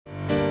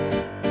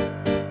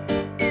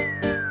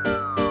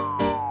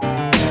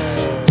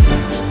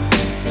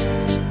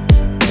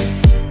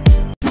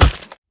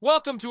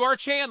Welcome to our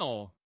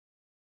channel.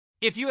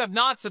 If you have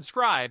not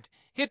subscribed,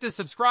 hit the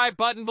subscribe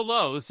button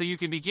below so you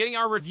can be getting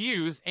our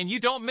reviews and you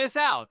don't miss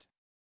out.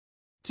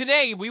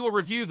 Today we will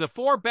review the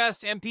 4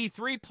 best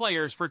MP3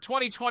 players for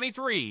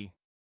 2023.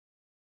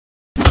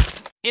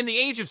 In the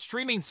age of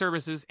streaming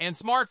services and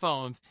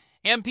smartphones,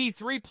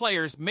 MP3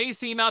 players may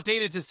seem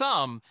outdated to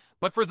some,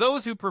 but for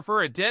those who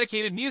prefer a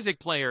dedicated music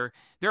player,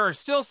 there are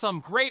still some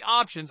great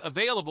options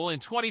available in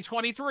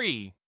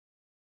 2023.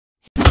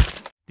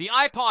 The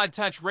iPod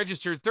Touch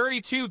registered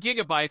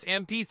 32GB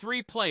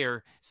MP3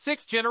 player,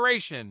 6th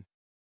generation.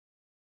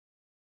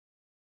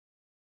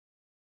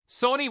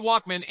 Sony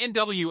Walkman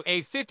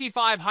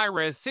NWA55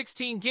 Hi-Res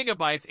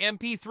 16GB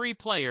MP3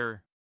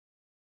 player.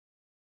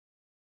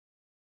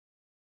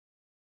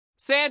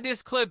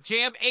 SanDisk Clip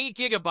Jam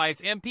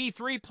 8GB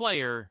MP3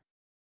 player.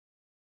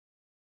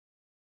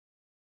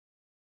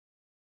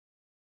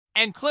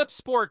 And Clip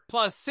Sport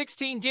Plus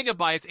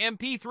 16GB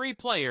MP3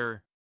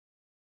 player.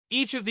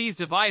 Each of these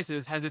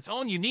devices has its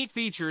own unique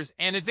features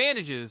and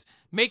advantages,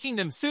 making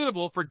them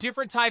suitable for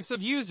different types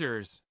of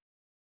users.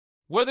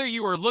 Whether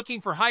you are looking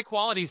for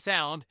high-quality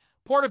sound,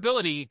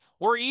 portability,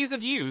 or ease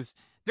of use,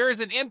 there is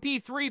an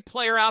MP3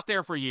 player out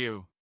there for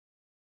you.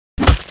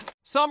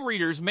 Some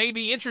readers may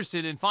be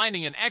interested in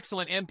finding an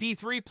excellent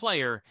MP3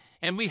 player,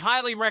 and we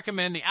highly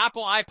recommend the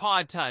Apple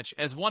iPod Touch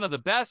as one of the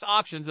best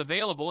options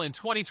available in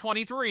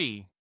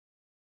 2023.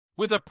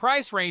 With a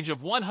price range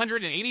of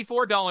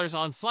 $184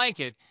 on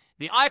Slankit,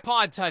 the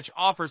iPod Touch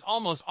offers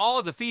almost all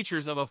of the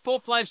features of a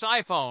full-fledged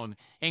iPhone,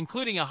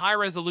 including a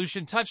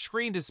high-resolution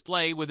touchscreen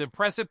display with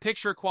impressive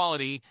picture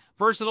quality,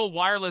 versatile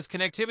wireless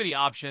connectivity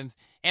options,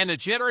 and a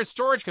generous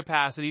storage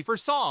capacity for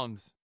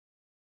songs.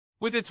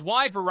 With its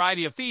wide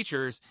variety of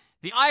features,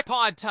 the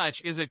iPod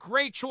Touch is a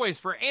great choice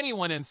for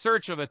anyone in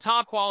search of a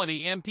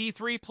top-quality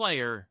MP3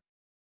 player.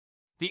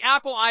 The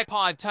Apple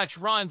iPod Touch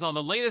runs on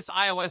the latest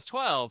iOS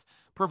 12,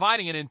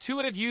 providing an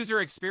intuitive user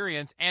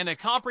experience and a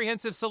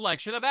comprehensive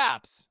selection of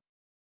apps.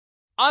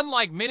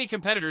 Unlike many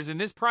competitors in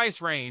this price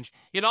range,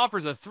 it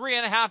offers a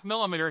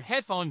 3.5mm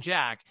headphone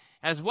jack,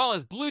 as well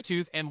as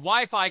Bluetooth and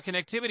Wi-Fi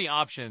connectivity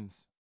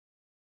options.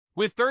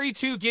 With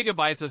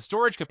 32GB of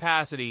storage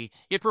capacity,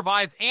 it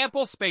provides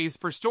ample space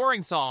for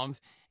storing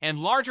songs, and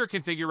larger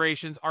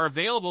configurations are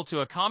available to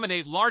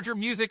accommodate larger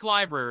music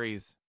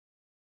libraries.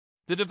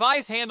 The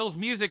device handles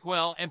music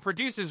well and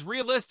produces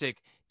realistic,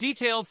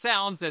 detailed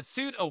sounds that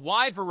suit a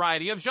wide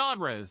variety of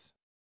genres.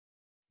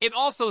 It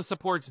also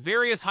supports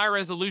various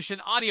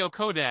high-resolution audio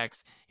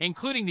codecs,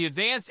 including the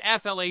advanced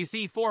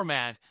FLAC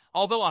format,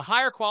 although a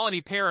higher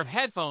quality pair of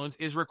headphones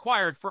is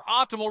required for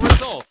optimal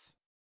results.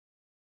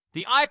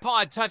 The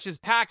iPod Touch's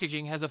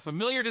packaging has a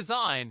familiar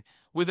design,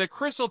 with a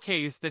crystal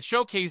case that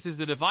showcases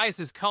the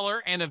device's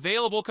color and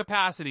available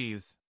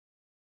capacities.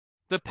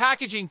 The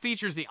packaging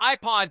features the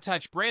iPod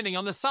Touch branding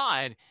on the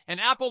side, an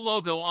Apple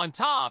logo on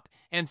top,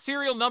 and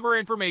serial number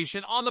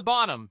information on the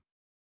bottom.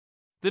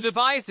 The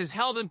device is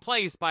held in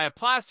place by a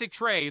plastic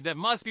tray that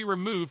must be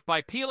removed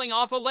by peeling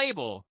off a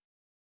label.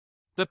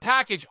 The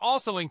package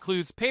also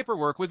includes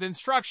paperwork with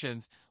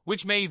instructions,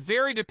 which may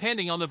vary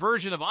depending on the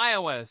version of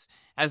iOS,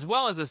 as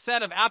well as a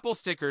set of Apple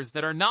stickers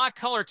that are not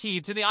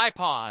color-keyed to the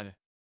iPod.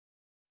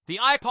 The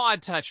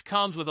iPod Touch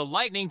comes with a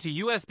Lightning to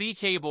USB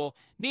cable,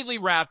 neatly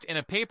wrapped in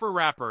a paper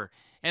wrapper,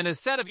 and a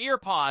set of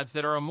earpods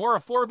that are a more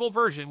affordable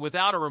version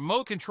without a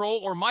remote control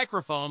or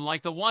microphone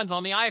like the ones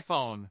on the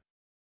iPhone.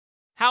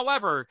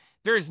 However,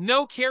 there is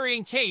no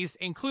carrying case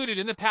included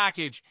in the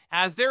package,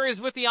 as there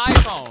is with the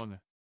iPhone.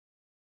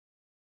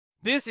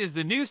 This is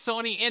the new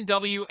Sony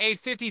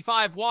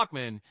NWA55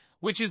 Walkman,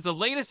 which is the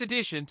latest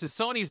addition to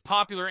Sony's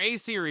popular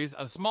A-series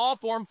of small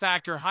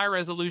form-factor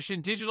high-resolution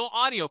digital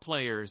audio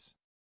players.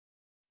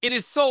 It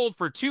is sold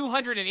for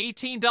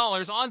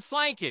 $218 on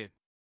Slankit.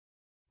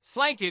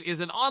 Slankit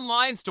is an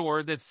online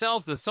store that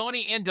sells the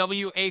Sony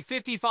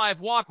NWA55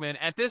 Walkman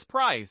at this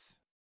price.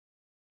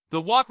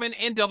 The Walkman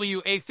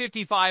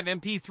NWA55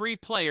 MP3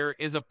 player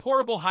is a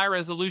portable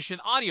high-resolution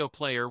audio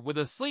player with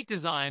a sleek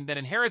design that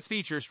inherits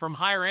features from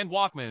higher-end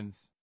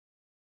Walkmans.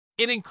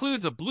 It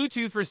includes a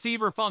Bluetooth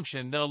receiver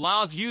function that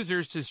allows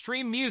users to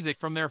stream music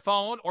from their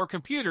phone or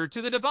computer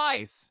to the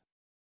device.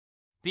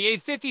 The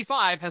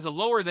A55 has a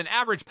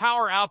lower-than-average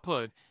power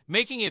output,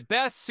 making it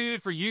best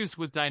suited for use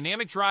with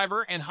dynamic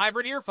driver and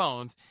hybrid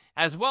earphones,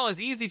 as well as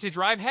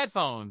easy-to-drive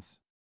headphones.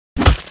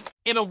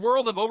 In a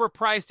world of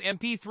overpriced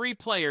MP3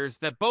 players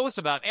that boast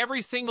about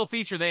every single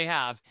feature they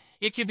have,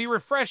 it can be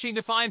refreshing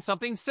to find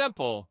something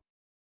simple.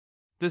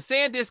 The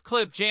SanDisk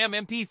Clip Jam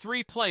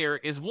MP3 player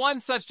is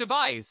one such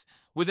device,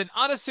 with an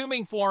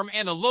unassuming form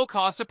and a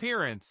low-cost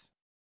appearance.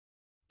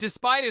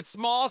 Despite its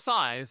small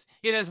size,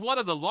 it has one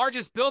of the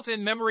largest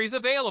built-in memories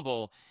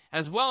available,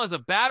 as well as a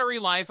battery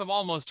life of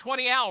almost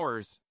 20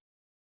 hours.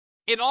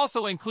 It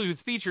also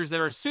includes features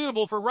that are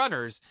suitable for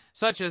runners,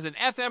 such as an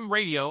FM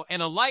radio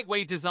and a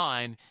lightweight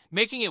design,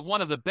 making it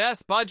one of the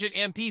best budget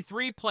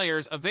MP3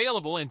 players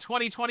available in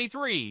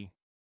 2023.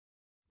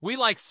 We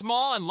like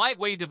small and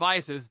lightweight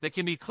devices that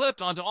can be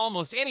clipped onto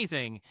almost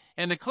anything,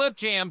 and the Clip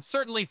Jam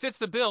certainly fits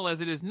the bill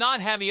as it is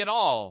not heavy at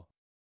all.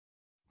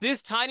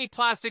 This tiny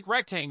plastic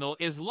rectangle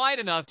is light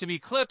enough to be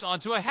clipped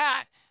onto a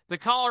hat, the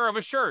collar of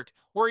a shirt,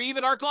 or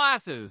even our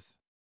glasses.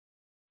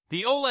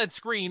 The OLED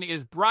screen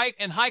is bright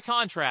and high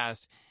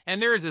contrast,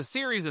 and there is a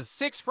series of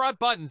 6 front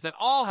buttons that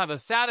all have a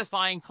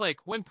satisfying click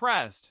when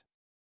pressed.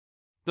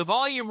 The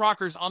volume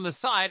rockers on the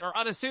side are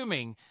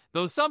unassuming,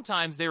 though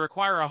sometimes they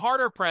require a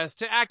harder press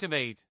to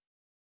activate.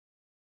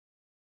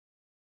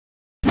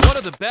 One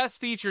of the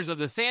best features of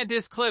the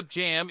SanDisk Clip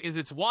Jam is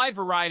its wide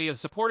variety of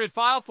supported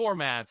file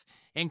formats,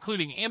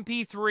 including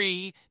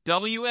MP3,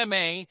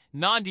 WMA,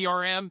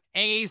 non-DRM,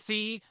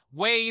 AAC,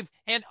 WAV,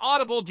 and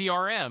Audible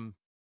DRM.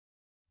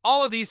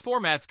 All of these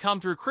formats come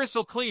through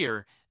crystal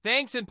clear,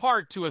 thanks in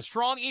part to a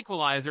strong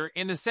equalizer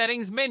in the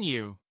settings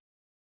menu.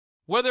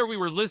 Whether we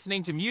were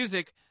listening to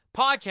music,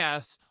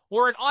 podcasts,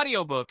 or an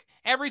audiobook,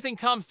 everything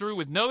comes through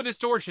with no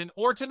distortion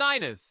or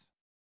tinnitus.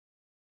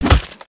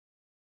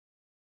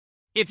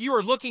 If you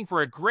are looking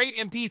for a great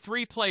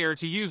MP3 player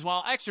to use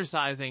while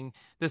exercising,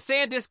 the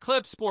SanDisk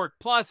Clip Sport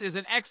Plus is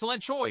an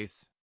excellent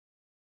choice.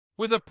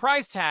 With a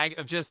price tag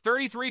of just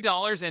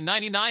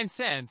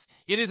 $33.99,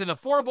 it is an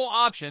affordable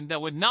option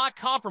that would not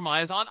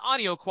compromise on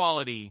audio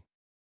quality.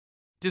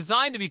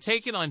 Designed to be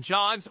taken on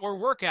jogs or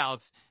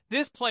workouts,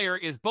 this player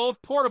is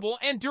both portable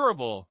and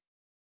durable.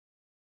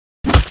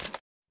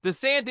 The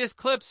SanDisk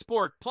Clip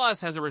Sport Plus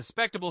has a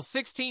respectable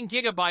 16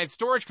 GB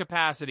storage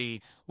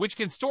capacity, which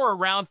can store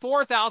around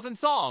 4,000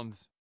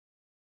 songs.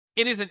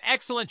 It is an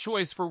excellent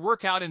choice for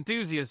workout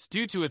enthusiasts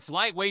due to its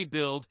lightweight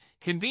build,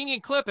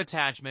 convenient clip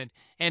attachment,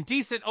 and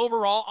decent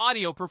overall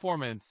audio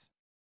performance.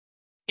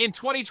 In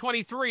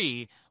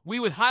 2023, we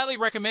would highly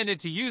recommend it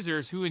to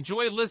users who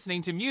enjoy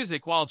listening to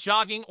music while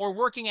jogging or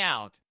working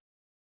out.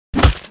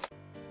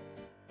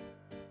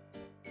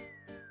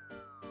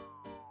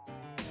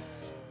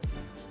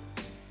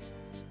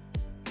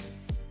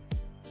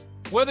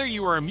 Whether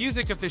you are a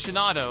music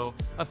aficionado,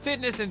 a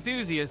fitness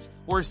enthusiast,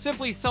 or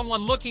simply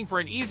someone looking for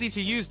an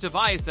easy-to-use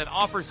device that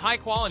offers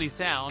high-quality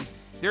sound,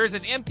 there is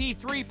an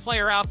MP3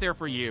 player out there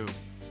for you.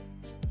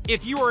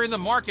 If you are in the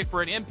market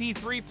for an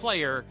MP3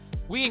 player,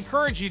 we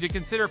encourage you to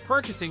consider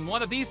purchasing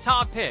one of these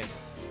top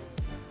picks.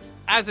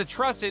 As a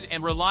trusted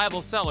and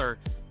reliable seller,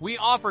 we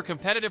offer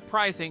competitive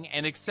pricing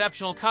and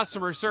exceptional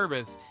customer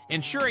service,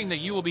 ensuring that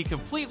you will be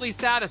completely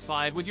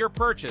satisfied with your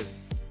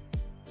purchase.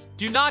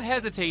 Do not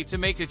hesitate to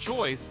make a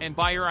choice and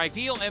buy your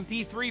ideal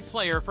MP3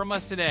 player from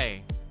us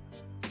today.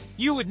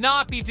 You would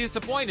not be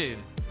disappointed.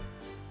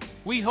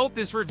 We hope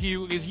this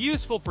review is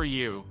useful for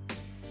you.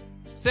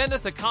 Send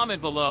us a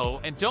comment below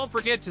and don't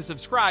forget to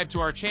subscribe to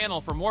our channel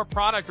for more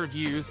product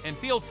reviews, and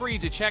feel free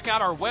to check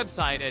out our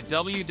website at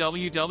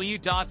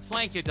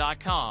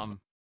www.slankit.com.